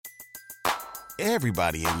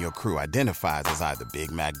Everybody in your crew identifies as either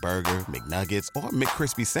Big Mac Burger, McNuggets, or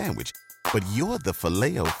McCrispy Sandwich. But you're the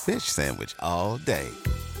Filet-O-Fish Sandwich all day.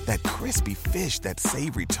 That crispy fish, that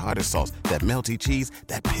savory tartar sauce, that melty cheese,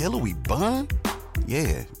 that pillowy bun.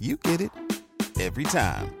 Yeah, you get it. Every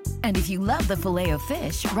time. And if you love the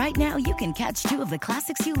Filet-O-Fish, right now you can catch two of the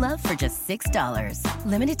classics you love for just $6.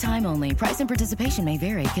 Limited time only. Price and participation may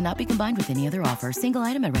vary. Cannot be combined with any other offer. Single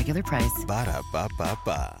item at regular price.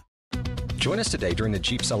 Ba-da-ba-ba-ba. Join us today during the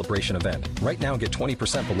Jeep Celebration event. Right now, get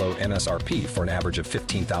 20% below MSRP for an average of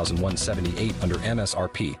 $15,178 under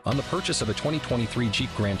MSRP on the purchase of a 2023 Jeep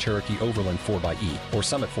Grand Cherokee Overland 4xE or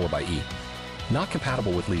Summit 4xE. Not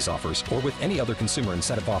compatible with lease offers or with any other consumer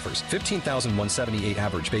incentive offers. $15,178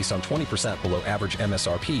 average based on 20% below average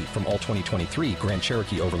MSRP from all 2023 Grand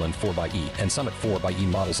Cherokee Overland 4xE and Summit 4xE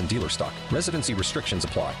models in dealer stock. Residency restrictions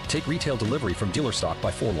apply. Take retail delivery from dealer stock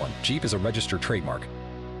by 4/1. Jeep is a registered trademark.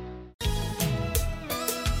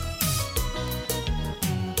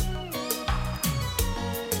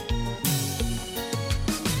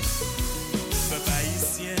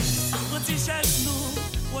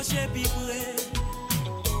 J'ai vibré,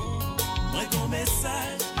 moi qu'on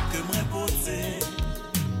message que moi posé.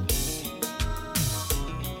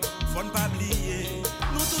 Faut ne pas oublier,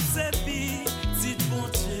 nous toutes ces petites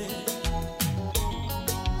bontés,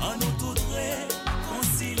 en nous toutes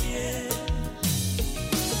réconcilier.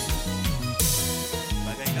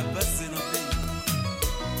 Bagaille qu'a passé dans le pays,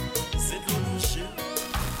 c'est de l'eau louche.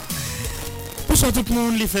 Bonsoir tout le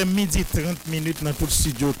monde, il fait midi 30 minutes dans tout le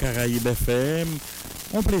studio Caraïbes FM.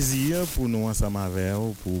 Un plaisir pour nous ensemble avec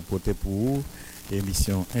vous pour porter pour vous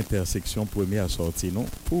émission Intersection première sortie non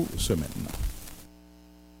pour semaine.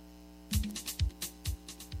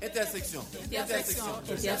 Intersection.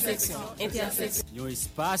 Un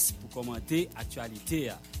espace pour commenter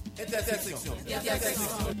actualité. Intersection.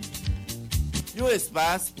 Un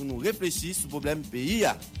espace pour nous réfléchir sur le problème pays.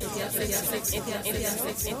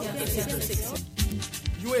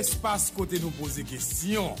 Un espace côté nous poser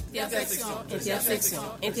questions.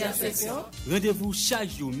 Intersection. Rendez-vous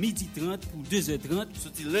chaque jour midi 30 pour 2h30.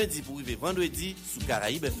 Sorti lundi pour arriver vendredi sous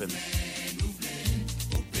Caraïbes FM.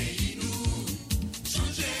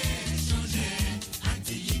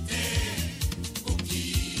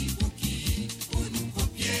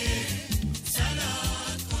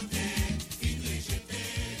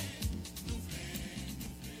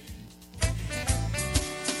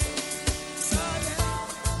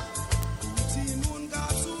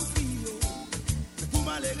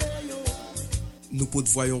 Nous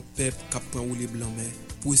pouvons voyons peuple qui prend ou les blancs mais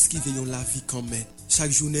pour esquiver la vie quand même.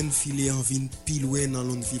 Chaque journée nous filer en vie pile dans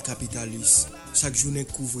l'on vie capitaliste. Chaque journée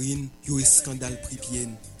couvrir yo scandale pripien.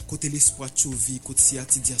 Côté l'espoir de vie, côté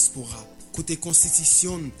siati diaspora. Côté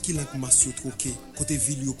constitution qui l'a massio troqué. Côté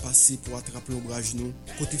ville yo passé pour attraper l'ombrage nous.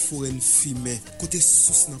 Côté forêt fumée. Côté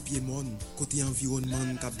sous dans pied monde. Côté environnement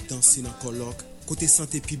qui danser dans colloque. Côté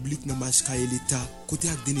santé publique dans match ka l'état, côté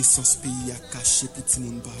ak de naissance pays a caché pour tout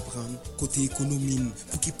monde pas prendre, côté économie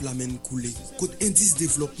pour qui plamen couler, côté indice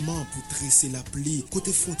développement pour tresser la pluie,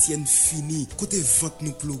 côté frontière fini, côté vente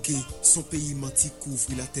nous bloqué, son pays menti couvre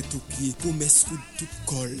la tête aux pieds, promesse coup tout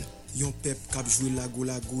colle. Yon peuple cap jouer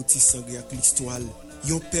lago ti sangre ak l'histoire.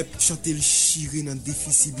 Yon peuple chanter le chiré dans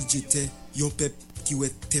déficit budgétaire, yon peuple qui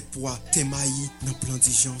ouais tes poids, tes maillis dans plan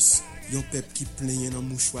d'urgence. Yon peuple qui plaint dans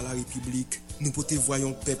mouchoir la République. Nous pouvons voir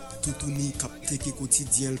un peuple tout uni capté que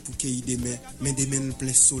quotidien pour qu'il demain, mais demain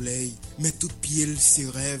plein soleil, mais tout pied c'est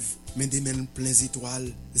rêve, mais demain plein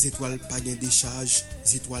étoiles pas gain décharge,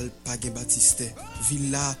 étoiles pas gain baptiste.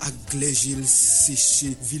 Villa à glégel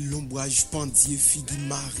séché, ville l'ombrage pendier figue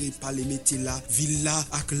marée par les métiers là, villa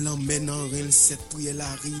avec l'emmène en reine cette prière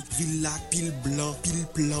la ri, villa pile blanc, pile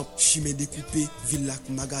plan, chimé découpé, villa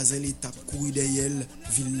magasin l'étape courir derrière,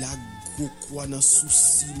 villa gros croix dans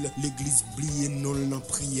sous-cil, l'église brille non dans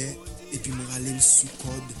prière, et puis me râler sous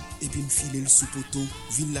code, et puis me filer sous poteau,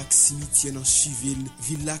 villa cimetière dans chiville,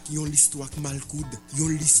 villa qui ont l'histoire mal coude, yon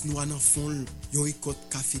liste noir dans fond, yon écoute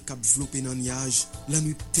café cap vlopé dans niage, la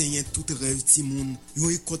nuit teint tout rêve ti moun, yon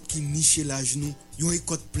écoute qui niche la genou, yon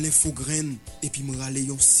écoute plein faux graines, et puis me râler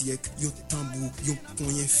yon siècle, yon tambour, yon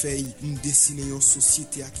poignet feuille, me dessiner yon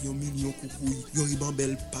société avec yon million coucouille, yon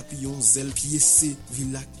ribambelle papillon zèle piécé,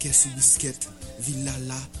 villa caisse ou biscuit, villa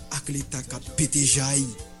là avec l'état cap pété jaille.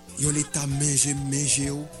 Yon l'état menge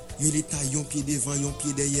yo, yon l'état yon pied devant, yon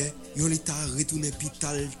pied derrière, yon l'état retourne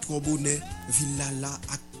pital trop bonnet, villa là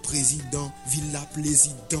ak président, villa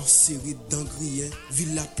président serré d'angrien,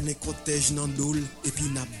 villa plein cortège nan dol, et puis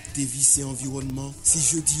n'a dévissé environnement. Si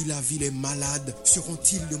je dis la ville est malade,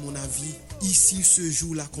 seront-ils de mon avis? Ici se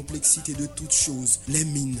joue la complexité de toutes choses, les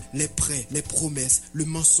mines, les prêts, les promesses, le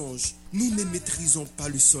mensonge. Nous ne maîtrisons pas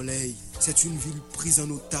le soleil. C'est une ville prise en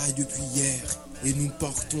otage depuis hier. Et nous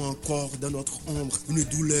portons encore dans notre ombre une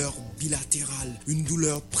douleur bilatérale, une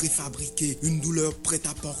douleur préfabriquée, une douleur prête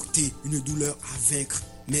à porter, une douleur à vaincre.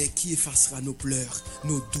 Mais qui effacera nos pleurs,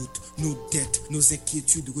 nos doutes, nos dettes, nos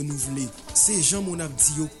inquiétudes renouvelées? C'est Jean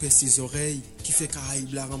Monabdi au pèse ses oreilles qui fait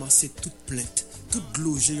Caraïbe la ramasser toute plainte. Toute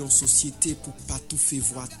logée en société pour pas tout faire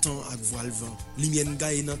voir tant à voile vent.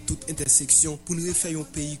 L'imienga est dans toute intersection pour nous refaire un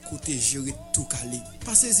pays côté gérer tout calé.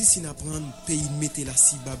 Passez ici n'apprendre pays mettez la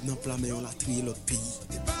cibab dans plat mais on l'a trié l'autre pays.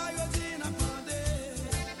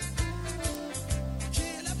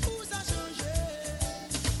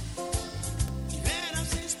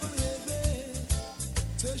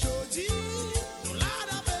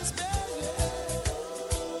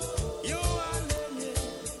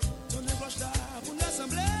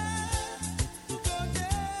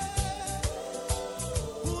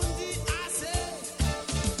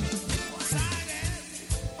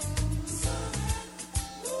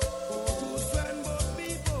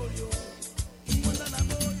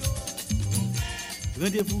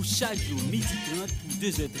 Rendez-vous chaque jour, midi 30 pour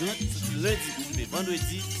 2h30, du lundi pour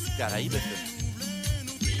vendredi sur Caraïbe FM.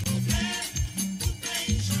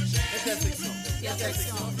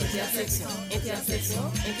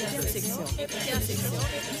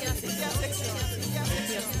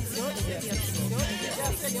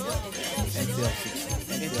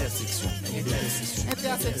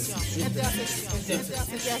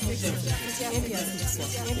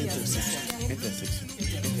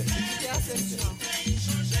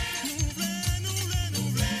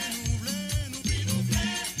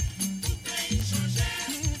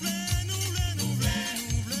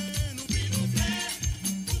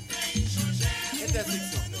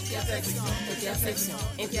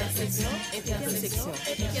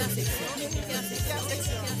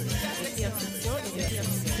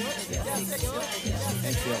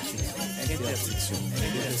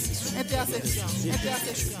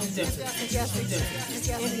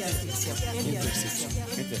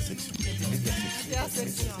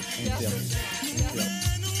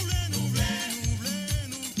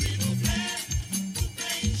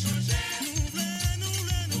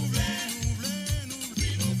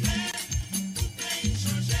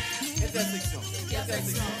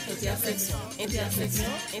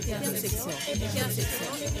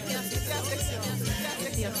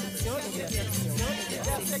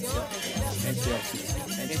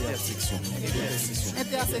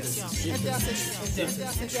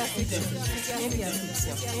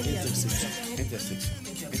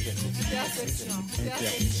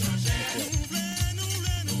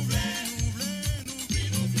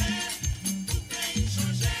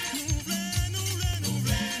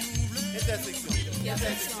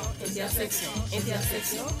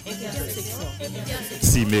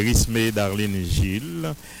 Simérisme Darlene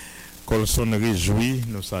Gilles, Colson réjoui,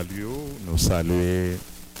 nous saluons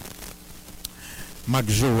Mac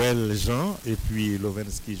Joël Jean et puis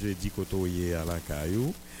Lovensky jeudi côtoyé à la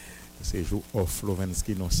caillou. C'est jour off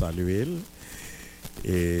Lovensky nous saluer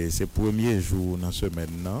et c'est premier jour dans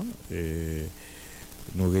semaine là et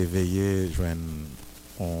nous réveiller joindre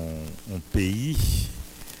un pays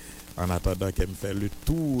en attendant qu'elle me fait le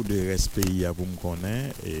tour de reste pays pour me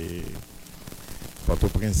connaître et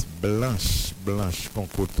Port-au-Prince blanche comme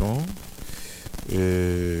coton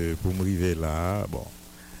pour me arriver là bon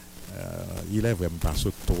il est vraiment pas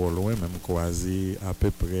trop loin même quasi à peu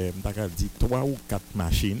près m'ta dit 3 ou 4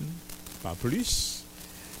 machines pas plus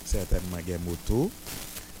certainement des motos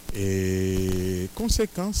et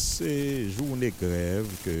conséquence c'est journée grève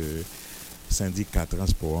que syndicat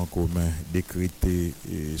transport en commun décrété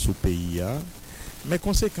sous pays mais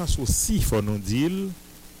conséquence aussi faut nous dire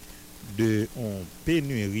de en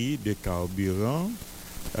pénurie de carburant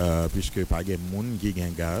puisque pas de monde qui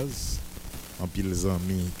gagne gaz en pile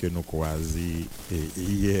amis que nous croisés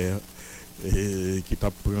hier qui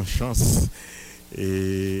t'a pris chance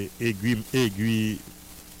et aiguille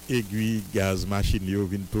gaz machine yo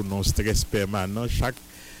vinn pour non stress permanent chaque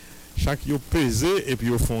yo pesé et puis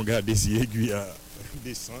au fond garder si aiguille à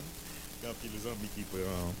descendre quand pile amis qui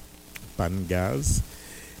prend panne gaz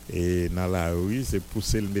et dans la rue c'est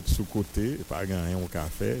pousser le mettre sous côté pas gagner un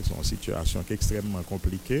café c'est une situation qui est extrêmement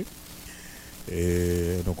compliquée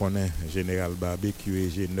et donc on est général barbecue et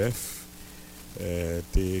G9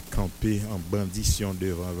 t'es campé en bandition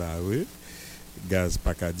devant la rue gaz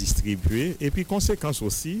pas qu'à distribuer et puis conséquence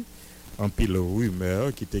aussi en pile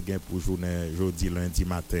rumeur qui te gain pour journée jeudi lundi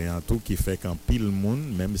matin en tout qui fait qu'en pile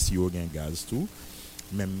monde même si on gain gaz tout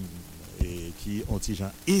même et qui ont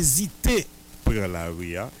gens hésité prend la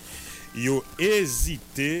rue, yo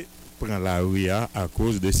hésité prend la rue à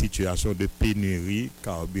cause de situation de pénurie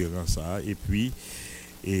carburant ça et puis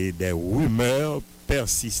des rumeurs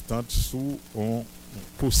persistantes sur une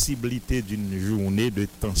possibilité d'une journée de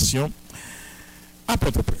tension à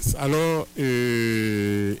Port-au-Prince. Alors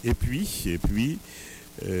et puis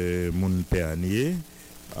mon pernier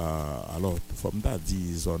alors comme t'as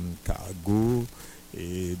dit zone cargo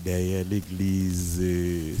et derrière l'église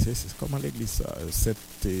c'est comment l'église ça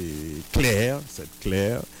cette claire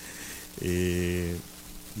et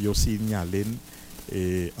yo signalé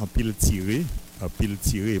et en pile tiré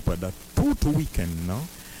pendant tout le week-end non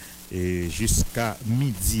et jusqu'à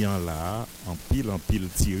midi en là en pile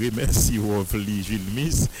tiré merci Wofli Jules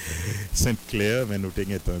Miss Sainte-Claire mais nous t'ai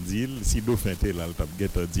entendu si Dauphin était là t'as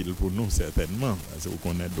entendu pour nous certainement parce que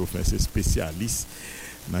connaît Dauphin c'est spécialiste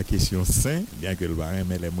dans la question saint bien que le barin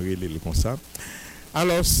mais aimerait le comme ça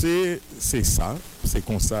alors c'est ça c'est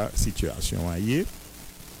comme ça situation ailleurs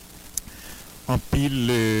en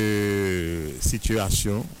pile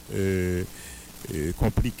situation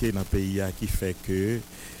compliquée dans le pays qui fait que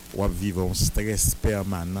on vit un stress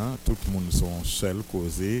permanent tout le monde sont seul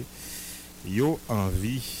causé yo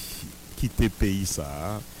envie quitter pays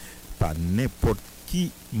ça par n'importe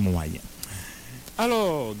qui moyen.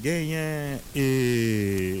 Alors gagnent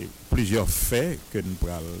plusieurs faits que nous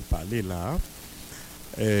allons parler là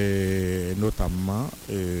notamment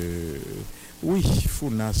oui,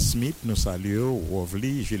 Founa Smith, nous saluons,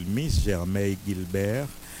 Wovli, Gilmis, Germain Gilbert,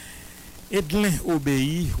 Edlin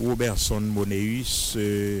Obéi, Robertson Monéus,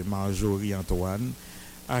 Marjorie Antoine,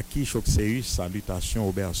 Aki Choxeus, salutations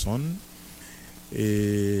Robertson.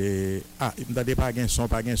 Et il m'a dit pas gain son.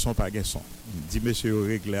 Dit monsieur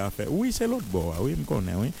réglé affaire. Oui, c'est l'autre bord. Oui, me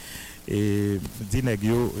connais, oui. Et dit nèg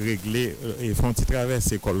yo réglé et font petit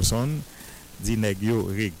traverser Colson, dit nèg yo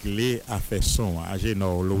réglé affaire son à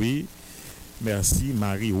Génor Louis. Merci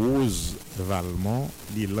Marie-Rose Valmont,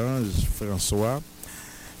 Lilange François.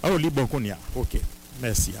 Ah, Libon qu'on y a. OK.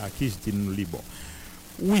 Merci. À qui je dis nous Libon.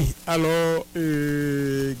 Oui, alors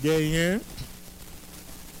gagné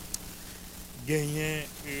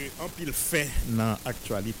en pile fait dans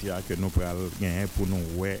actualité que nous pral gagner pour nous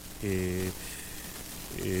ouais et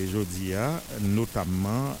jodi a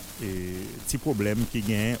notamment petit problème qui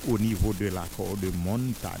gagne au niveau de l'accord de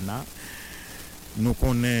Montana. Nous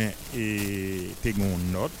connaissons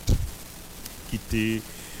une note qui était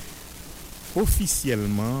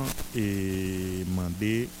officiellement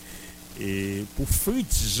demandée pour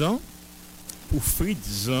Fritz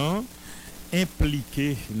Jean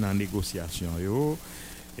impliqué dans la négociation,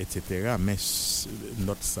 etc. Mais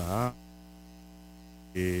note ça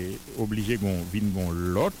est obligé de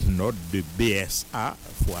l'autre note de BSA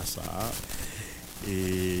fois ça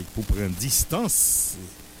et pour prendre distance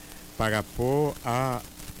par rapport à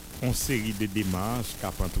une série de démarches qu'a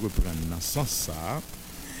entreprendre dans ce sens ça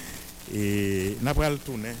et n'a pas le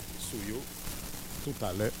tourner sur yo tout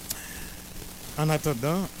à l'heure. En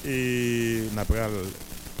attendant n'a pas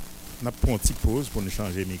une petite pause pour nous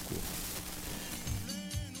changer micro.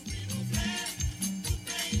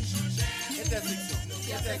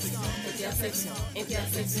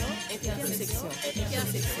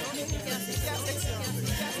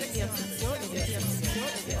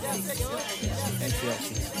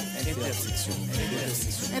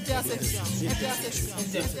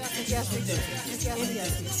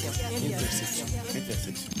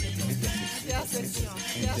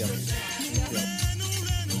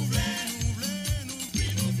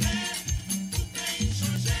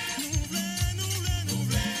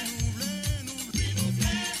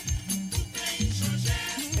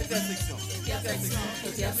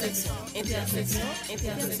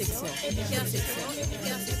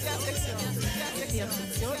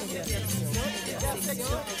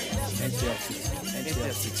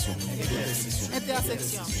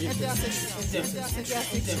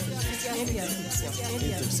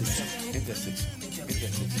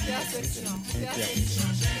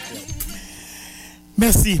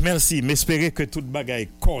 Merci. M'espérer que toute bagaille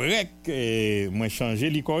correct et moi changer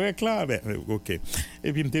li correct là ben OK.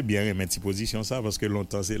 Et puis m'était bien remettre position ça parce que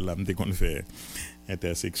longtemps c'est là m'était qu'on fait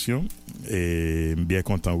intersection et bien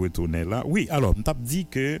content retourner là. Oui, alors m't'a dit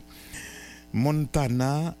que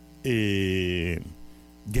Montana et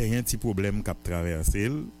gagne un petit problème qu'a traversé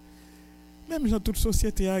même dans toute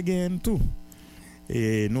société a gagné tout.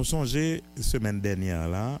 Et nous songer semaine dernière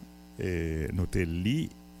là nous te lit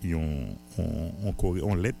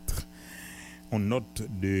on lettre on note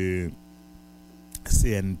de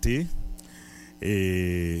CNT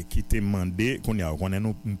et qui t'a demandé qu'on est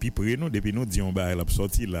nous depuis nous disons bah elle a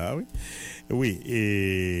sorti là oui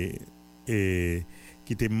et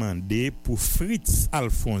qui était demandé pour Fritz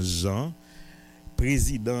Alphonse Jean,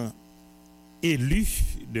 président élu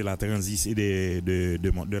de la transition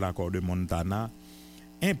de l'accord de Montana,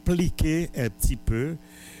 impliqué un petit peu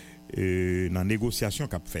dans la négociation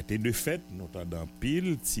qu'a fait. Et de fait, nous avons dans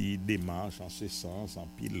pile de démarches en ce sens, en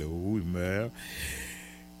pile rumeur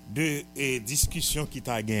de discussions qui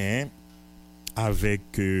t'a gagné avec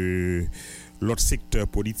l'autre secteur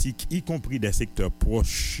politique, y compris des secteurs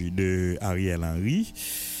proches de Ariel Henry,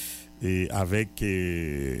 et avec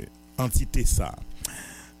entité ça.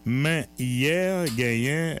 Mais hier,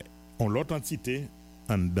 gagné l'autre entité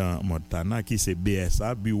dans Montana qui c'est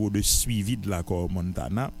BSA, Bureau de suivi de l'accord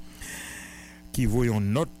Montana, qui voyait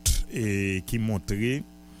une note et qui montrait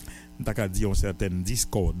une certaine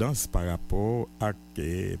discordance par rapport à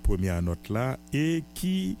la première note là et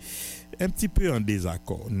qui un petit peu en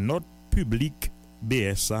désaccord. Note publique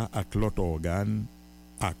BSA avec l'autre organe,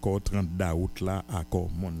 accord 30 d'août là, accord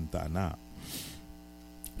Montana.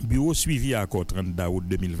 Bureau suivi accord 30 d'août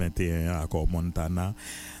 2021, accord Montana,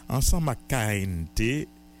 ensemble avec KNT,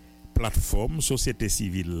 plateforme, société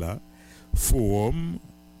civile là, forum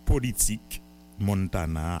politique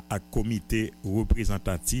Montana, à comité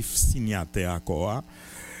représentatif signataire accord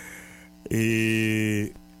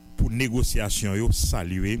et pour négociation yo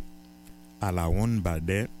saluer à la ronde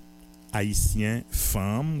Badet haïtien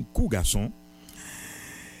femme kou garçon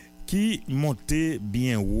qui montait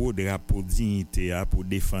bien haut drapeau dignité pour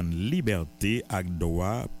défendre liberté ak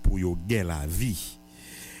droit pour yo gagner la vie.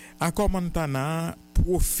 Accord Montana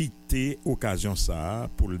profiter occasion ça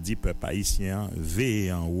pour le dire peuple haïtien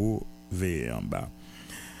veiller en haut veiller en bas.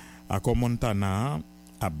 Accord Montana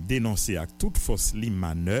a dénoncé avec toute force li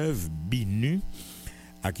manœuvre binu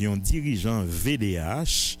ak yon dirigeant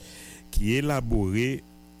VDH qui élaboré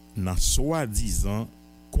dans soi-disant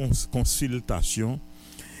consultation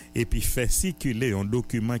et puis fait circuler un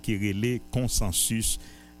document qui relève consensus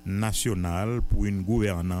national pour une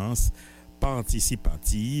gouvernance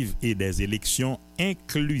participative et des élections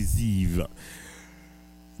inclusives.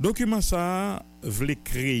 Document ça voulait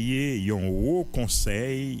créer un haut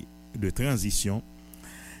conseil de transition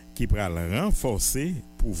qui pral renforcer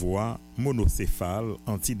pouvoir monocéphale,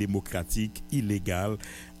 antidémocratique, illégal,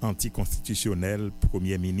 anticonstitutionnel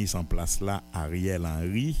premier ministre en place là Ariel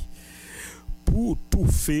Henry pour tout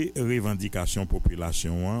fait revendication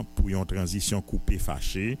population pour une transition coupée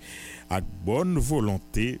fâchée avec bonne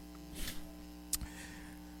volonté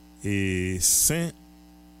et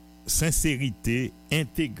sincérité,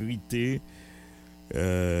 intégrité,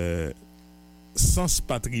 sens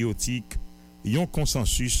patriotique, un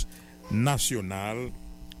consensus national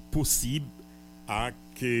possible avec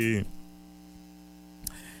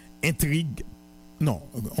intrigue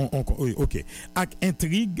avec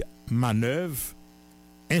intrigue, manœuvre,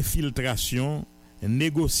 infiltration,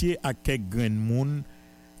 négocier avec quelques grains de monde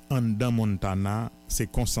en dans Montana,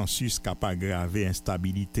 c'est consensus qui a aggravé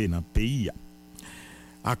instabilité dans le pays.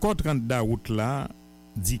 Accord 30 d'août là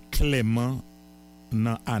dit clairement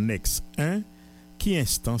dans annexe 1 qui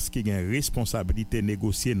instance qui a responsabilité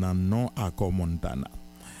négocier dans non accord Montana.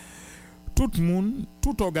 Tout le monde,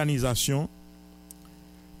 toute organisation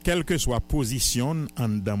quelle que soit position en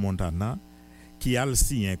dans Montana qui a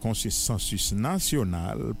signé un consensus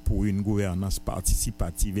national pour une gouvernance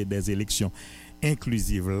participative et des élections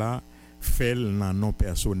inclusives là fait dans non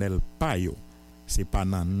personnel pas yo. C'est pas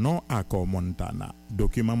dans non accord Montana.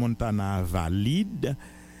 Document Montana valide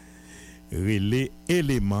relais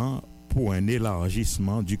éléments pour un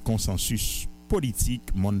élargissement du consensus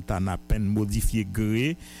politique Montana peine modifié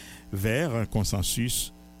gré vers un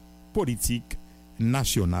consensus politique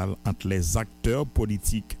national entre les acteurs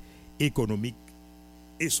politiques, économiques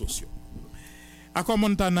et sociaux. Accord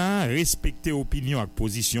Montana respecter opinion et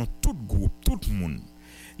position tout groupe, tout monde.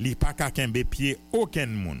 Li pa ka kembe pied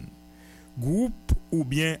aucun monde. Groupe ou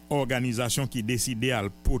bien organisation qui décide à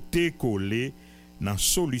porter coller dans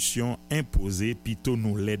solution imposée plutôt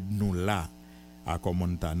nous l'aide nous là. Accord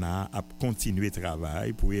Montana a continuer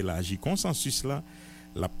travail pour élargir consensus là,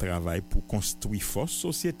 la travail pour construire force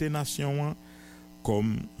société nation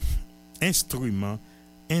comme instrument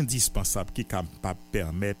indispensable qui capable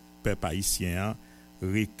permettre peuple haïtien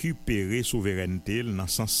récupérer souveraineté dans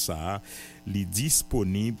sens ça, li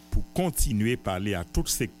disponible pour continuer parler à tout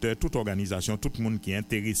secteur, toute organisation, tout le monde qui est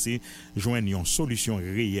intéressé joindre une solution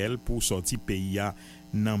réelle pour sortir pays à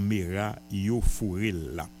nan mera yo fourré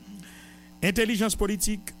là. Intelligence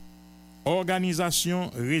politique, organisation,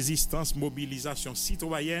 résistance, mobilisation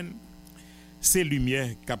citoyenne, c'est lumière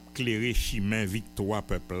cap clairer chemin victoire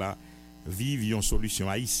peuple là, vivions solution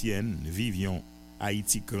haïtienne, vivions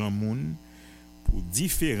Haïti grand monde pour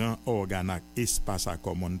différents organes espace à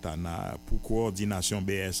Montana pour coordination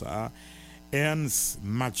BSA, Ernst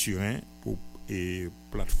Mathurin pour et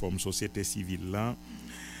plateforme société civile là,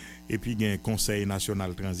 et puis il y a un conseil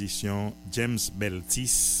national transition, James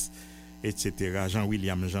Beltis, etc.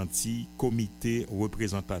 Jean-William Gentil, comité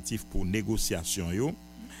représentatif pour négociation yo,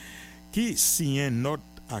 qui signe notre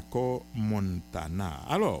accord Montana.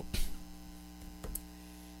 Alors,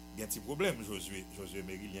 il y a un petit problème, Josué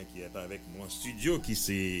Mérilien qui est avec moi en studio, qui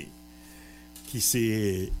c'est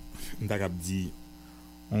dit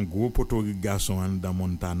un gros poteau garçon dans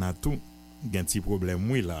Montana tout. Il y a un petit problème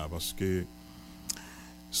oui là parce que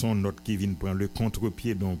son note qui vient prendre le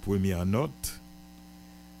contre-pied dans première note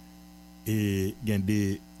et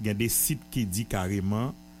il y a des sites qui dit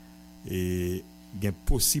carrément et il y a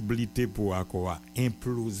possibilité pour accord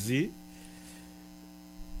imploser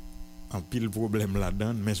en pile problème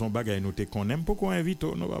là-dedans mais son bagage nous te connaît pourquoi invite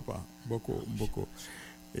non papa beaucoup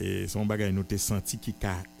et son bagage nous te senti qui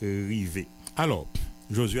ca arrivé. Alors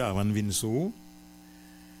Josué avant de venir sur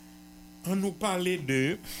on nous parlait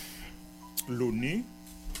de l'ONU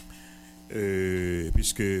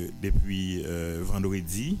puisque depuis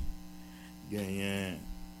vendredi il y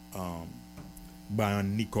a Brian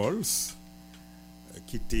Nichols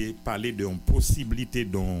qui t'a parlé de une possibilité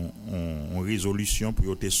d'une résolution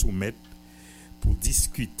pour te soumettre pour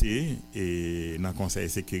discuter et dans le Conseil de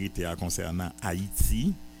sécurité concernant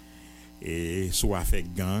Haïti et soit fait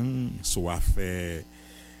gang soit fait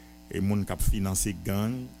et moun k'ap financer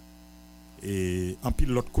gang et en pile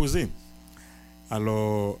l'autre cause.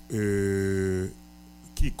 Alors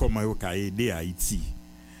qui comment yo ka aider Haïti.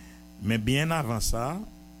 Mais bien avant ça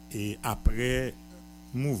et après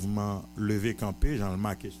mouvement levé campé, j'en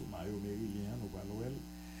marqué sur Mario Mérilien nous parlons.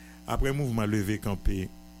 Après mouvement levé campé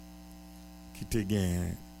qui te gain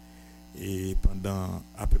et pendant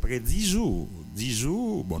à peu près 10 jours,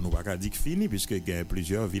 bon nous pas dire que fini puisque il y a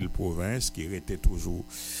plusieurs villes provinces qui étaient toujours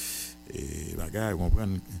et bagarre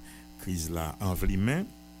comprendre crise là envlimée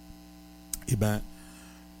et ben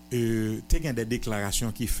te gain des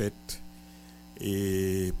déclarations qui faites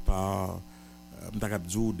et par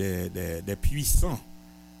des puissants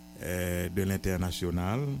de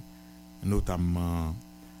l'international, notamment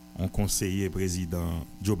un conseiller président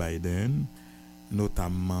Joe Biden,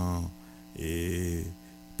 notamment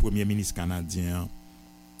premier ministre canadien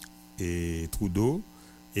et Trudeau,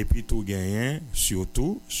 et puis tout gagnant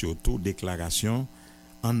surtout déclaration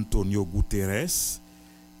Antonio Guterres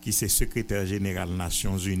qui c'est secrétaire général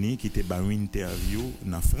Nations Unies qui était dans une interview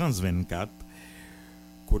dans France 24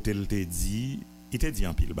 côté il te dit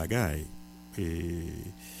en pile bagaille et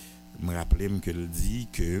me rappeler que il dit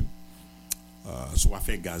que soit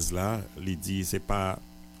fait gaz là il dit c'est pas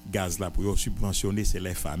gaz là pour subventionner c'est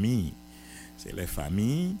les familles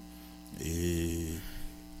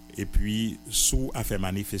et puis sous affaire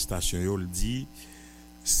manifestation il dit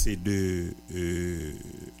c'est de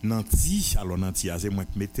Nanti alors Nanti c'est moi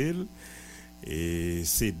qui mettel et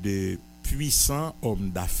c'est de puissants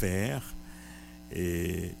hommes d'affaires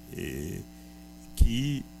et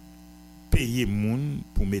qui payer moun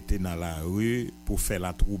pour mettre dans la rue pour faire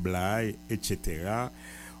la troublade etc.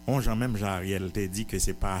 On Jean même Jean-Ariel te dit que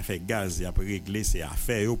c'est pas affaire gaz y a régler c'est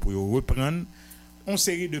affaire pour reprendre une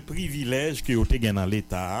série de privilèges que ont été dans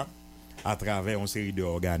l'état à travers une série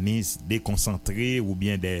d'organismes déconcentrés ou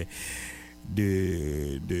bien de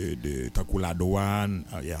tant que la douane,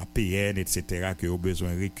 APN, etc. que ont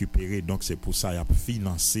besoin de récupérer. Donc c'est pour ça y a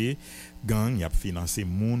financé gang, y a financé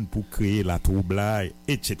monde pour créer la troublade,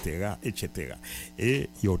 etc. Et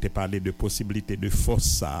y a parlé de possibilité de force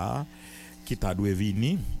ça qui t'a dû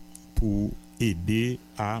venir pour aider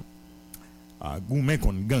à goumer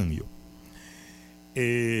contre gang yo.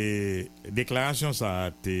 Et déclaration ça a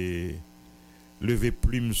été levé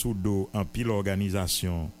plume sous dos en pile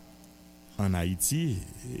organisation en Haïti,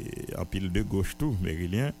 en pile de gauche tout,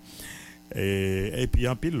 Mérilien, et puis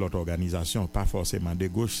en pile l'autre organisation, pas forcément de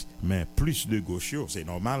gauche, mais plus de gauche, c'est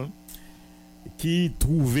normal, qui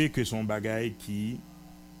trouvait que son bagaille qui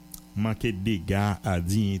manquait de dégâts à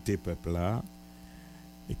dignité peuple là,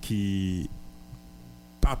 qui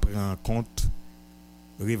pas prend en compte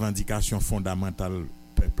revendication fondamentale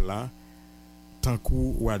peuple là, tant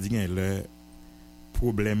qu'on ou a dit le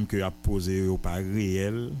problème que a posé au pas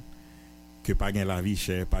réel, que pas gain la vie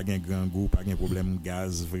chère, pas gain grand goût, pas gain problème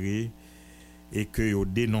gaz vrai et que yo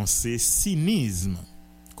dénoncer cynisme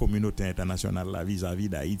communauté internationale la vis-à-vis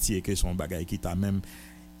d'Haïti et que son bagage qui t'a même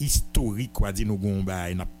historique quoi dit nous gon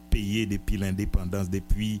bail n'a payé depuis l'indépendance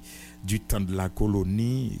depuis du temps de la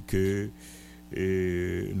colonie que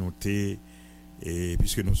nous t'ai Et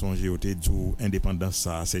puisque nous sommes géotés du indépendance,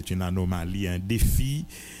 ça c'est une anomalie, un défi,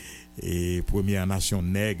 et Première Nation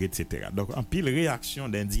nègre, etc. Donc en pile réaction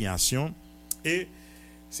d'indignation, et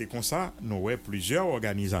c'est comme ça nous avons plusieurs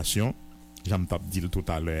organisations, j'en t'ai dit tout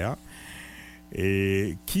à l'heure,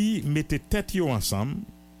 et qui mettaient tête ensemble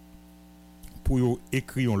pour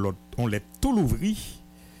écrire on lettre tout l'ouvri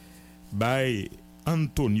by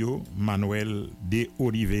Antonio Manuel de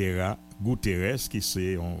Oliveira Guterres, qui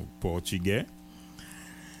c'est en portugais,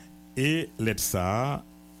 et lettre ça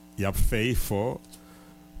il a fait effort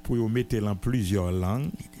pour mettre en plusieurs langues,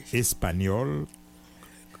 espagnol,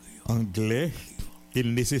 anglais, et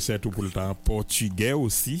le nécessaire tout pour le temps portugais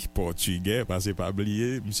aussi, portugais parce que pas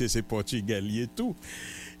oublier monsieur c'est portugais lié tout,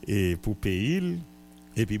 et pour pays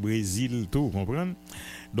et puis Brésil tout, comprendre.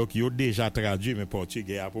 Donc il a déjà traduit mais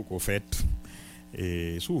portugais à pour qu'on fait,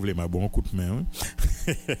 et si vous voulez ma bon coup de main,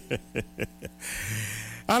 hein?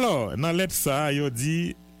 Alors dans lettre ça il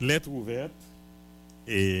dit lettre ouverte,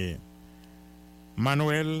 et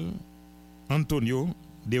Manuel Antonio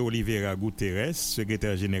de Oliveira Guterres,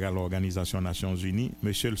 secrétaire général de l'Organisation des Nations Unies.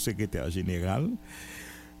 Monsieur le secrétaire général,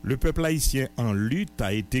 le peuple haïtien en lutte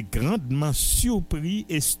a été grandement surpris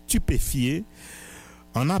et stupéfié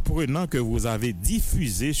en apprenant que vous avez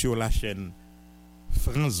diffusé sur la chaîne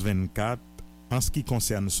France 24, en ce qui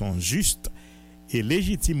concerne son juste et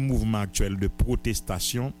légitime mouvement actuel de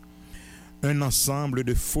protestation, un ensemble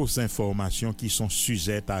de fausses informations qui sont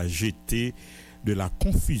sujettes à jeter de la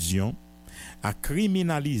confusion, à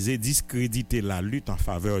criminaliser, discréditer la lutte en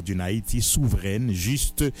faveur d'une Haïti souveraine,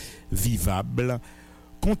 juste, vivable.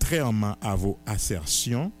 Contrairement à vos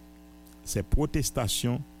assertions, ces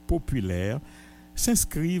protestations populaires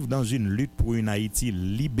s'inscrivent dans une lutte pour une Haïti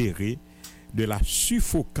libérée de la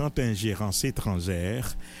suffocante ingérence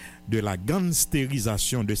étrangère, de la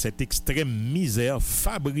gangstérisation de cette extrême misère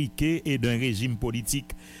fabriquée et d'un régime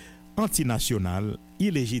politique antinational,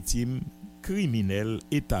 illégitime, criminel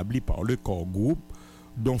établi par le corps groupe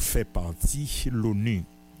dont fait partie l'ONU.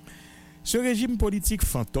 Ce régime politique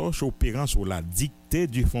fantoche opérant sous la dictée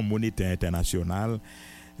du Fonds monétaire international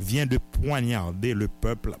vient de poignarder le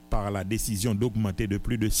peuple par la décision d'augmenter de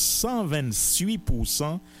plus de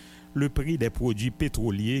 128% le prix des produits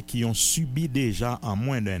pétroliers qui ont subi déjà en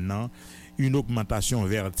moins d'un an une augmentation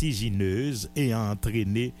vertigineuse et a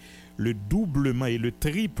entraîné le doublement et le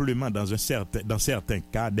triplement dans certains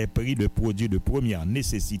cas des prix de produits de première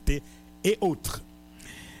nécessité et autres.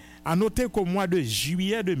 À noter qu'au mois de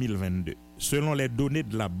juillet 2022, selon les données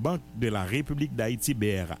de la Banque de la République d'Haïti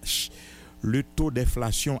BRH, le taux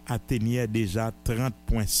d'inflation atteignait déjà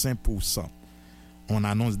 30,5%. On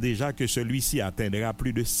annonce déjà que celui-ci atteindra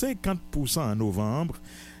plus de 50% en novembre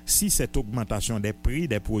si cette augmentation des prix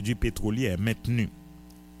des produits pétroliers est maintenue.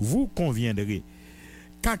 Vous conviendrez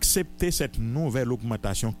qu'accepter cette nouvelle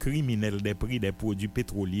augmentation criminelle des prix des produits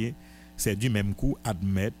pétroliers, c'est du même coup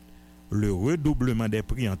admettre le redoublement des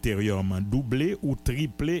prix antérieurement doublé ou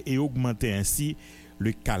triplé et augmenter ainsi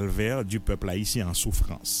le calvaire du peuple haïtien en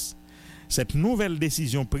souffrance. Cette nouvelle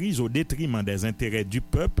décision prise au détriment des intérêts du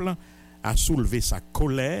peuple a soulevé sa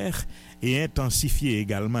colère et intensifié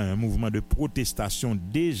également un mouvement de protestation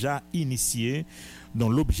déjà initié dont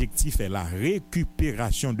l'objectif est la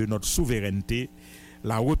récupération de notre souveraineté,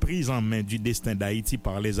 la reprise en main du destin d'Haïti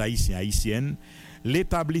par les Haïtiens et Haïtiennes,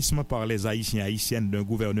 l'établissement par les Haïtiens et Haïtiennes d'un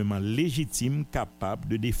gouvernement légitime capable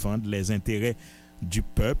de défendre les intérêts du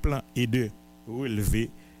peuple et de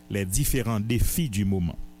relever les différents défis du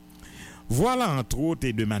moment. Voilà entre autres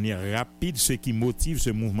et de manière rapide ce qui motive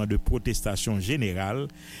ce mouvement de protestation générale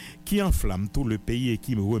qui enflamme tout le pays et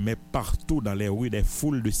qui remet partout dans les rues des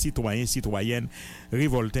foules de citoyens et citoyennes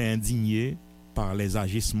révoltés indignés par les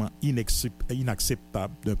agissements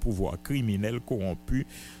inacceptables d'un pouvoir criminel corrompu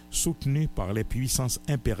soutenu par les puissances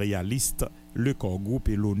impérialistes, le corps groupe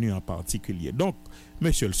et l'ONU en particulier. Donc,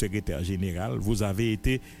 monsieur le secrétaire général, vous avez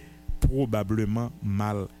été probablement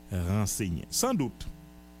mal renseigné. Sans doute.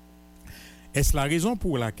 Est-ce la raison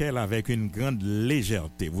pour laquelle, avec une grande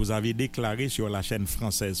légèreté, vous avez déclaré sur la chaîne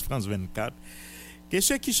française France 24 que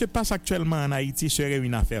ce qui se passe actuellement en Haïti serait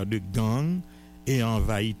une affaire de gang et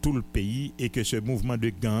envahit tout le pays et que ce mouvement de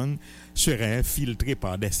gang serait infiltré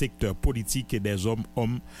par des secteurs politiques et des hommes,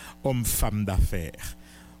 femmes d'affaires?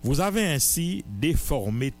 Vous avez ainsi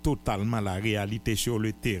déformé totalement la réalité sur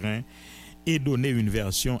le terrain et donné une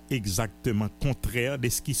version exactement contraire de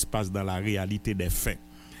ce qui se passe dans la réalité des faits.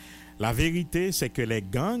 La vérité, c'est que les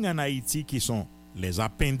gangs en Haïti, qui sont les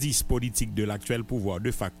appendices politiques de l'actuel pouvoir de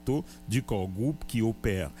facto du corps groupe qui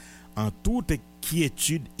opère en toute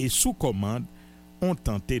quiétude et sous commande, ont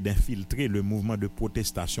tenté d'infiltrer le mouvement de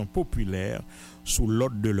protestation populaire sous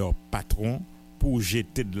l'ordre de leur patron pour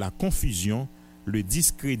jeter de la confusion, le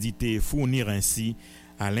discréditer et fournir ainsi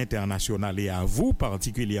à l'international et à vous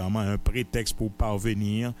particulièrement un prétexte pour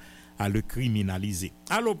parvenir à le criminaliser.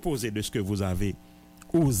 À l'opposé de ce que vous avez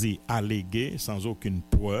osé alléguer sans aucune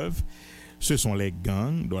preuve, ce sont les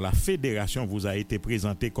gangs dont la fédération vous a été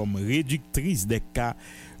présentée comme réductrice des cas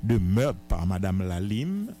de meurtre par Madame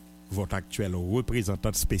Lalim, votre actuelle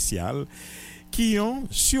représentante spéciale, qui ont,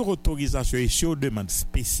 sur autorisation et sur demande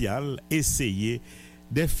spéciale, essayé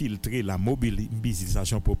d'infiltrer la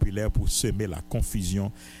mobilisation populaire pour semer la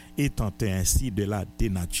confusion et tenter ainsi de la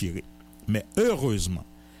dénaturer. Mais heureusement,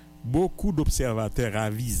 beaucoup d'observateurs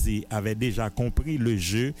avisés avaient déjà compris le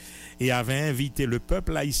jeu et avaient invité le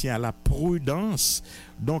peuple haïtien à la prudence,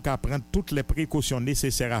 donc à prendre toutes les précautions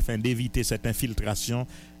nécessaires afin d'éviter cette infiltration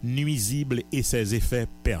nuisible et ses effets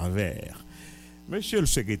pervers. Monsieur le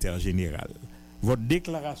secrétaire général, votre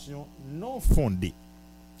déclaration non fondée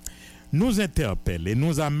nous interpelle et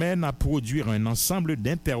nous amène à produire un ensemble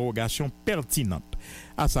d'interrogations pertinentes,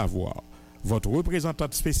 à savoir, votre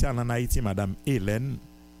représentante spéciale en Haïti, Mme Hélène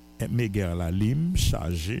Meguer-Lalim,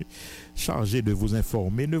 chargée de vous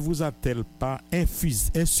informer, ne vous a-t-elle pas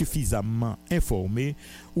insuffisamment informé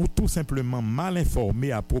ou tout simplement mal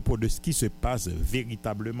informé à propos de ce qui se passe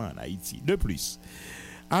véritablement en Haïti? De plus,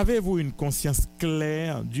 avez-vous une conscience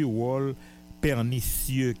claire du rôle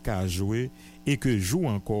pernicieux qu'a joué et que joue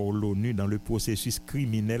encore l'ONU dans le processus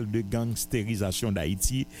criminel de gangstérisation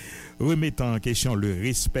d'Haïti, remettant en question le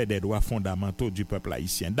respect des droits fondamentaux du peuple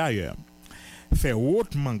haïtien? D'ailleurs, fait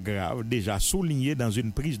hautement grave, déjà souligné dans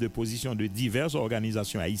une prise de position de diverses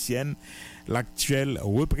organisations haïtiennes, l'actuelle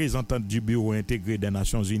représentante du Bureau intégré des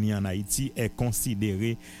Nations Unies en Haïti est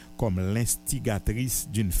considérée comme l'instigatrice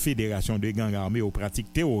d'une fédération de gangs armés aux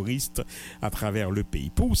pratiques terroristes à travers le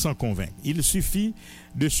pays. Pour s'en convaincre, il suffit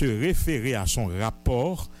de se référer à son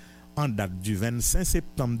rapport en date du 25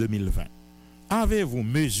 septembre 2020. Avez-vous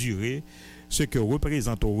mesuré ce que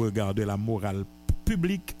représente au regard de la morale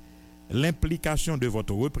publique l'implication de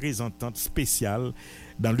votre représentante spéciale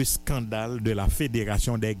dans le scandale de la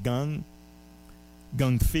fédération des gangs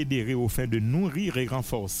fédérés au fin de nourrir et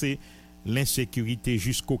renforcer l'insécurité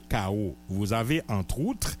jusqu'au chaos? Vous avez, entre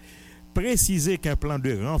autres, précisé qu'un plan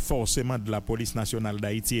de renforcement de la police nationale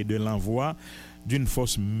d'Haïti et de l'envoi d'une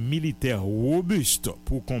force militaire robuste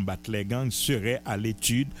pour combattre les gangs serait à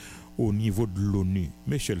l'étude au niveau de l'ONU.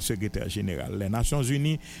 Monsieur le secrétaire général, les Nations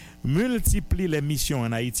Unies multiplient les missions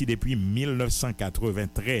en Haïti depuis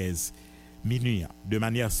 1993. MINUA, de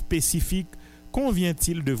manière spécifique,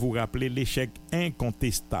 convient-il de vous rappeler l'échec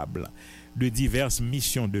incontestable de diverses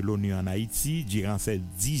missions de l'ONU en Haïti durant ces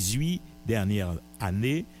 18 dernières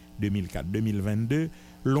années, 2004-2022,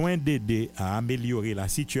 loin d'aider à améliorer la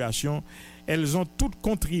situation, elles ont toutes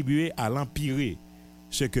contribué à l'empirer.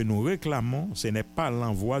 Ce que nous réclamons, ce n'est pas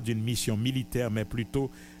l'envoi d'une mission militaire, mais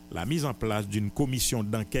plutôt la mise en place d'une commission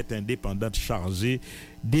d'enquête indépendante chargée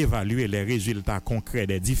d'évaluer les résultats concrets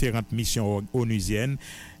des différentes missions onusiennes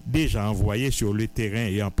déjà envoyées sur le terrain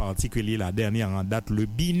et en particulier la dernière en date, le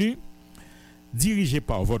BINU, dirigé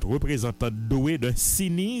par votre représentante douée d'un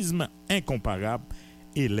cynisme incomparable,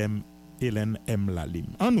 Hélène M. Lalim.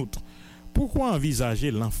 En outre, pourquoi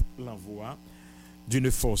envisager l'envoi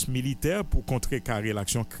d'une force militaire pour contrecarrer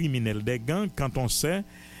l'action criminelle des gangs quand on sait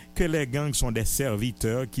que les gangs sont des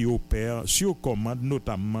serviteurs qui opèrent sur commande,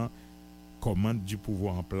 notamment commande du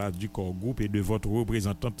pouvoir en place du corps groupe et de votre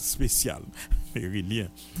représentante spéciale, Mérilien.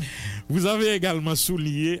 Vous avez également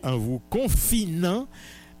souligné en vous confinant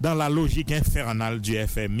dans la logique infernale du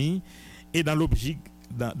FMI et dans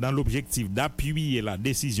l'objectif d'appuyer la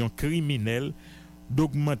décision criminelle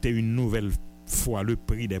d'augmenter une nouvelle fois le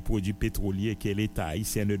prix des produits pétroliers, que l'État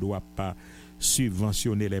haïtien ne doit pas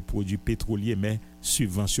subventionner les produits pétroliers, mais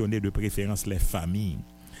subventionner de préférence les familles.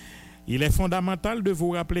 Il est fondamental de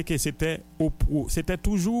vous rappeler que c'était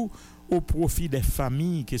toujours au profit des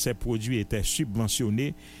familles que ces produits étaient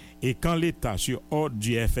subventionnés, et quand l'État, sur ordre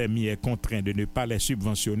du FMI, est contraint de ne pas les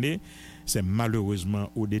subventionner, c'est malheureusement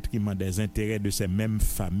au détriment des intérêts de ces mêmes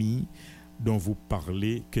familles dont vous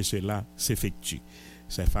parlez que cela s'effectue.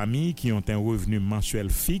 Ces familles qui ont un revenu mensuel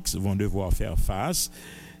fixe vont devoir faire face,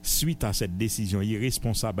 suite à cette décision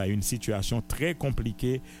irresponsable, à une situation très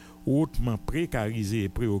compliquée, hautement précarisée et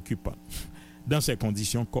préoccupante. Dans ces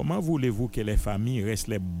conditions, comment voulez-vous que les familles restent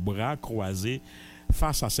les bras croisés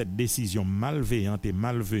face à cette décision malveillante et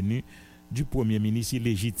malvenue du Premier ministre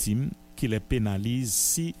illégitime qui les pénalise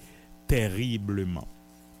si terriblement?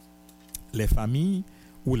 Les familles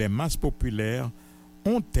ou les masses populaires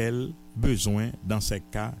ont-elles besoin, dans ces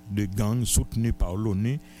cas de gangs soutenus par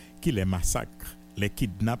l'ONU, qui les massacrent, les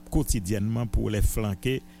kidnappent quotidiennement pour les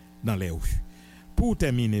flanquer dans les rues? Pour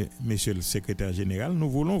terminer, monsieur le secrétaire général, nous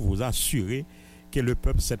voulons vous assurer que le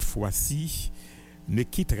peuple, cette fois-ci, ne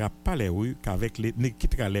quittera les rues qu'avec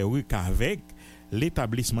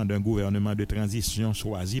l'établissement d'un gouvernement de transition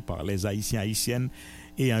choisi par les Haïtiens haïtiennes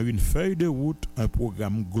ayant une feuille de route, un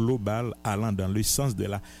programme global allant dans le sens de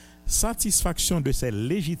la satisfaction de ses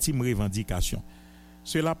légitimes revendications.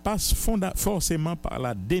 Cela passe forcément par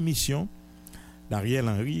la démission d'Ariel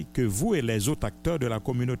Henry que vous et les autres acteurs de la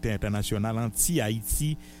communauté internationale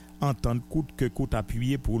anti-Haïti entendent coûte que coûte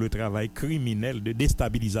appuyer pour le travail criminel de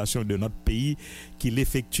déstabilisation de notre pays qu'il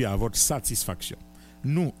effectue à votre satisfaction.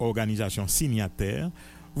 Nous, organisations signataires,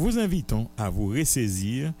 vous invitons à vous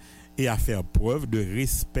ressaisir et à faire preuve de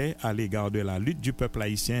respect à l'égard de la lutte du peuple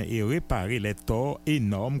haïtien et réparer les torts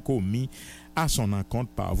énormes commis à son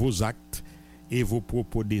encontre par vos actes et vos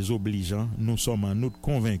propos désobligeants. Nous sommes en outre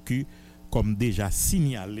convaincus, comme déjà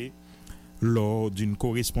signalé lors d'une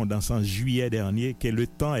correspondance en juillet dernier, que le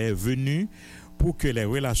temps est venu pour que les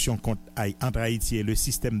relations entre Haïti et le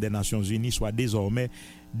système des Nations Unies soient désormais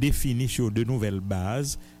définies sur de nouvelles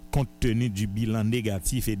bases, compte tenu du bilan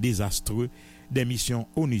négatif et désastreux des missions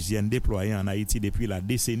onusiennes déployées en Haïti depuis la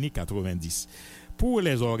décennie 90. Pour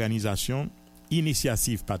les organisations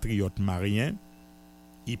Initiative Patriote Marien,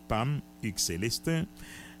 IPAM, Hugues Célestin,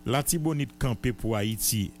 La Tibonite Campé pour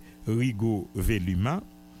Haïti, Rigo Veluma,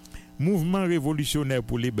 Mouvement révolutionnaire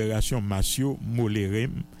pour libération Massio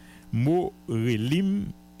Morelim,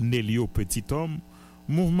 Nélio Petit-Homme,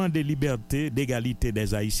 Mouvement de liberté, d'égalité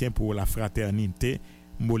des Haïtiens pour la fraternité,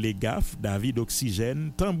 Molegaf, David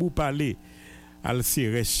Oxygène, Tambou Palais,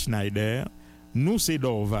 Alcérès Schneider, Nous c'est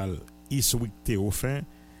Dorval, Iswick Théophin,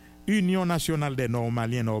 Union nationale des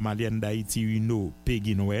Normaliennes d'Haïti, UNO,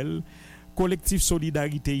 Peggy Noël, Collectif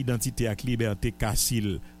Solidarité, Identité et Liberté,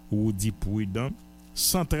 Cassil, Woody Prudent,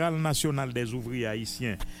 Centrale nationale des ouvriers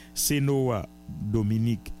haïtiens, Senoa,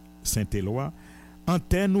 Dominique Saint-Éloi,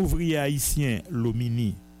 Antenne ouvrier haïtien,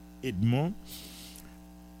 Lomini, Edmond,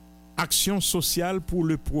 Action sociale pour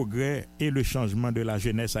le progrès et le changement de la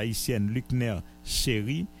jeunesse haïtienne, Luckner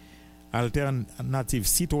Chéri, Alternative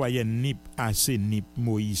citoyenne NIP, AC NIP,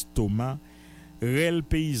 Moïse Thomas, Rel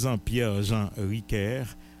paysan Pierre-Jean Riquer,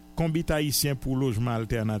 Combit haïtien pour logement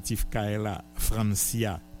alternatif Kaela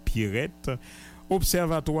Francia Pirette,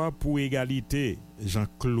 Observatoire pour égalité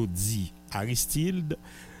Jean-Claudie Aristide,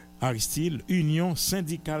 Union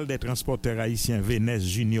syndicale des transporteurs haïtiens Vénès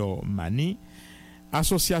Junior Mani,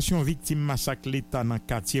 Association victime massacre l'État dans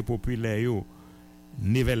quartier populaire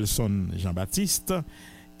Nevelson Jean-Baptiste,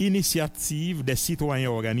 Initiative des citoyens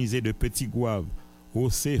organisés de Petit Gouave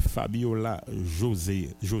José Fabiola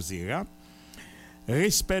Josera,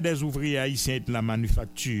 Respect des ouvriers haïtiens et de la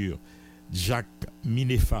manufacture Jacques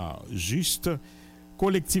Minefar Juste,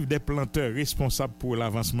 Collectif des planteurs responsables pour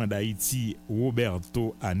l'avancement d'Haïti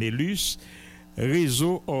Roberto Anelus,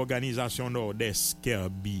 Réseau Organisation Nord-Est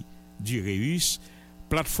Kerby Duréus,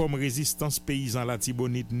 Plateforme Résistance Paysan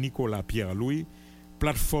Latibonite Nicolas Pierre-Louis,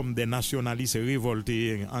 Plateforme des nationalistes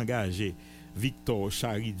révoltés et engagés Victor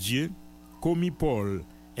Charidieu, Comipol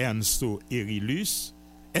Ernsto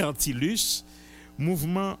Ertilus,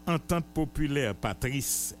 Mouvement Entente Populaire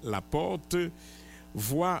Patrice Laporte,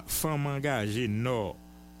 Voix Femmes Engagées Nord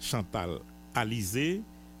Chantal Alizé,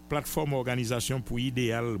 Plateforme Organisation pour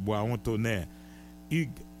Idéal Bois-Tonnerre Hugues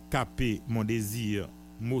Capé Mon Désir,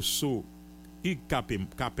 Mosso Hugues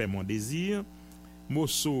Capé Mon Désir,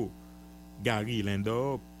 Mosso Gary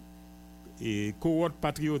Lindor et Cohorte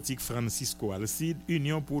Patriotique Francisco Alcide,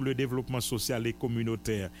 Union pour le développement social et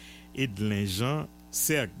communautaire Edlin Jean,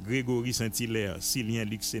 Cercle Grégory Saint-Hilaire, Silien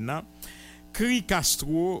Luxena, Cri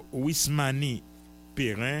Castro, Wismani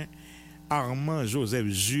Perrin, Armand Joseph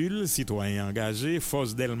Jules, citoyen engagé,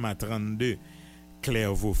 Force Delma 32,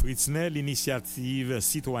 Clairvaux Fritznel, Initiative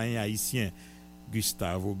citoyen haïtien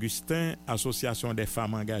Gustave Augustin, Association des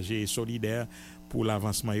femmes engagées et solidaires pour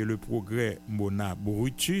l'avancement et le progrès Mona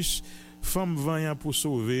Brutus, Femmes vaillantes pour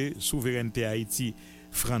sauver Souveraineté Haïti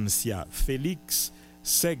Francia Félix,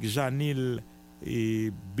 Sec Janil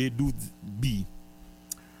et Bedoubi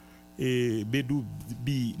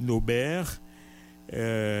Nobert,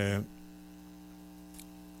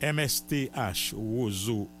 MSTH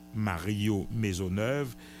Roseau Mario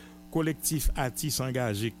Maisonneuve, Collectif Atis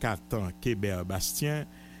engagé Catan Québert Bastien,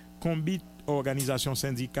 Combit Organisation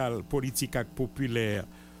syndicale politique et populaire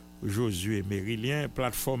Josué Mérilien,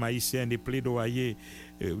 Plateforme haïtienne de plaidoyer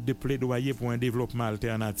pour un développement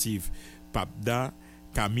alternatif PAPDA,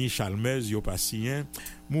 Camille Chalmez Yopassien,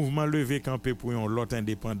 Mouvement Levé Campé pour une lot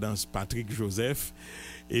indépendance Patrick Joseph,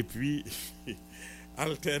 et puis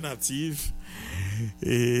Alternative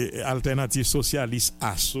et Alternative Socialiste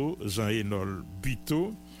ASSO, Jean-Enol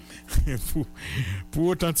Buteau. pour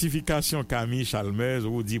authentification Camille Chalmers,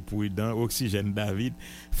 Rodi Prudent, Oxygène David,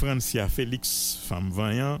 Francia Félix Femme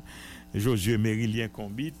Vaillant, Josué Mérilien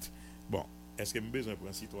Combit. Bon, est-ce que j'ai besoin pour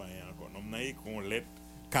un citoyen encore? On a écrit une lettre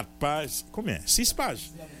 4 pages, combien? 6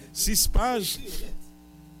 pages. 6 pages.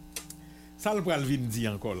 Ça le pral vin dit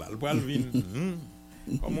encore là. Le pral vin.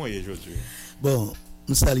 Comment est Josué? Bon,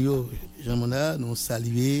 nous saluons Jean Mona, nous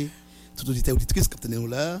saluons tout auditeur auditrice qui est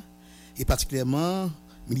là et particulièrement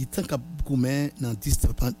militants qui ont dans le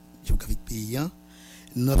département géographique pays.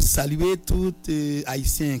 Nous saluons tous les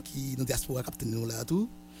Haïtiens qui dans la diaspora qui sont là tout,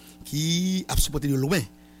 qui ont supporté de loin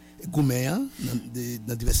Goumen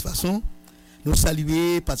dans diverses façons. Nous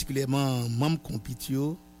saluons particulièrement membres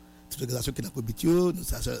Compitio, toutes les organisations qui sont dans Compitio, nous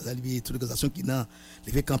saluons toutes les organisations qui sont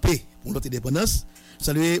levé campé pour notre indépendance. Nous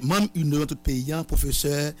saluons membres union de tout pays,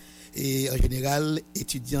 professeurs et en général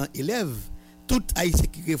étudiants, élèves, tout Haïtien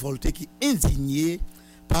qui révolté, qui indigné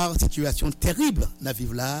par situation terrible dans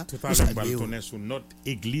vivre là. Tout à l'heure, on va tourner sur notre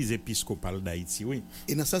église épiscopale d'Haïti, oui.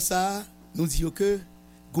 Et dans ça, nous disons que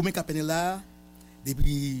Goumen Kapene là,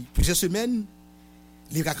 depuis plusieurs semaines,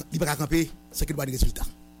 il va camper ce qu'il doit des résultats.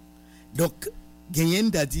 Donc,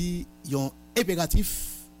 Gagnen a dit, il y a un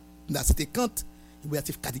impératif, dans cette cante, un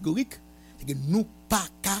impératif catégorique, c'est que nous pas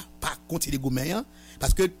continuer Goumen,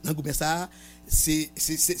 parce que dans Goumen ça, c'est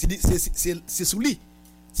sous lui.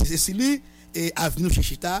 C'est sous lui. Et avenir chez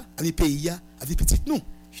Chita, avec pays, avec petit nous,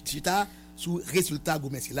 Chita, sous résultat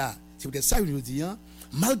Goumen là. C'est peut-être ça que je veux dire,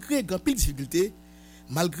 malgré grand pile de difficultés,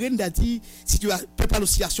 malgré dit situation préparer une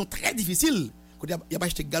situation très difficile, quand il y a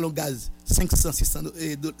acheté gallon gaz 500 600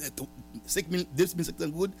 5000 2500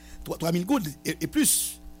 gouttes, 3000 gouttes et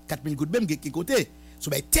plus 4000 gouttes même qui côté,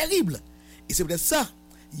 c'est terrible. Et c'est peut-être ça,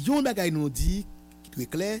 yon bagay nous dit qui est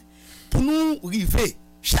clair pour nous arriver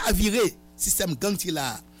chavirer système ganti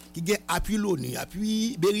là qui gagne appui l'ONU,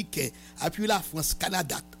 appui américain, appui la France,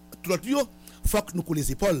 Canada, tout l'autre, faut que nous coller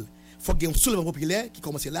les épaules. Faut qu'il y ait un soulèvement populaire qui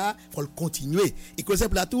commence là, faut le continuer. Et que ce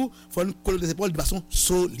plateau, faut nous coller les épaules de façon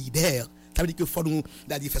solidaire. Ça veut dire que faut nous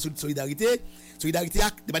faire solidarité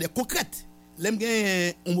de manière concrète. L'aime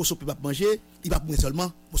gagne un morceau peut pas manger, il va pas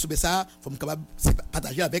seulement pour sauver ça, faut nous capable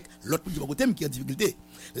partager avec l'autre qui est en difficulté.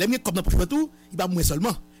 L'aime comme dans prochain tout, il va moins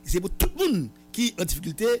seulement. C'est pour tout le monde qui est en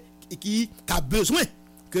difficulté et qui a besoin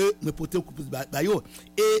que nous porter au coup de bayo.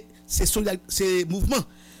 Et ces mouvements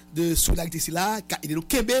de solidarité là qui aidé nous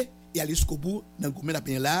Kembe et aller jusqu'au bout dans le Goumen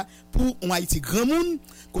là pour un Haïti grand monde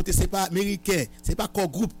côté c'est pas américain, c'est pas corps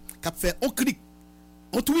groupe qui a fait un clic,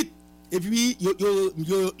 un tweet et puis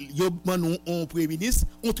yo manon on premier ministre,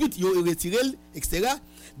 on tweet yo retiré etc.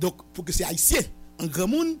 Donc pour que c'est haïtien un grand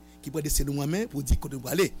monde qui peut décider moi-même pour dire qu'on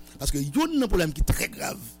doit aller parce que y a un problème qui est très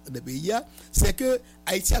grave dans le pays c'est que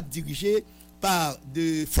Haïti a dirigé par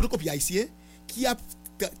de photocopies haïtiens qui a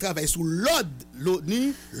travaillé sous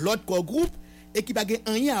l'ONU, l'autre corps groupe et qui n'a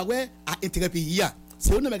rien à intérêt pays.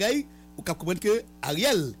 C'est un bagay où on comprend que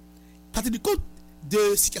Ariel, partir du compte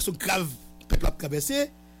de situation grave que le peuple a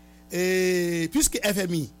traversé, puisque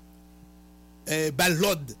FMI bat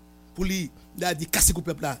l'ordre pour lui casser le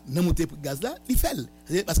peuple là, non monter pour gaz là, il fait.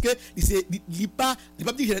 Parce que il pas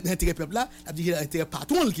dire l'intérêt peuple là, il dit l'intérêt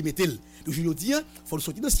patron qui mettait. Donc je dis, faut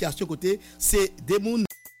sortir de situation côté, c'est des monde.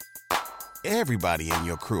 Everybody in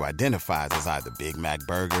your crew identifies as either Big Mac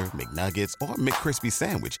Burger, McNuggets, or McCrispy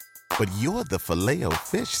Sandwich. But you're the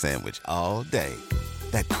Filet-O-Fish Sandwich all day.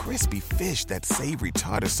 That crispy fish, that savory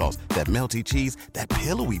tartar sauce, that melty cheese, that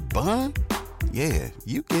pillowy bun. Yeah,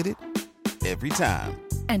 you get it. Every time.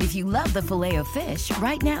 And if you love the Filet-O-Fish,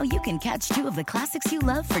 right now you can catch two of the classics you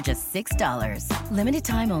love for just $6. Limited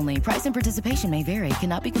time only. Price and participation may vary.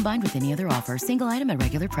 Cannot be combined with any other offer. Single item at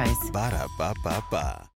regular price. Ba-da-ba-ba-ba.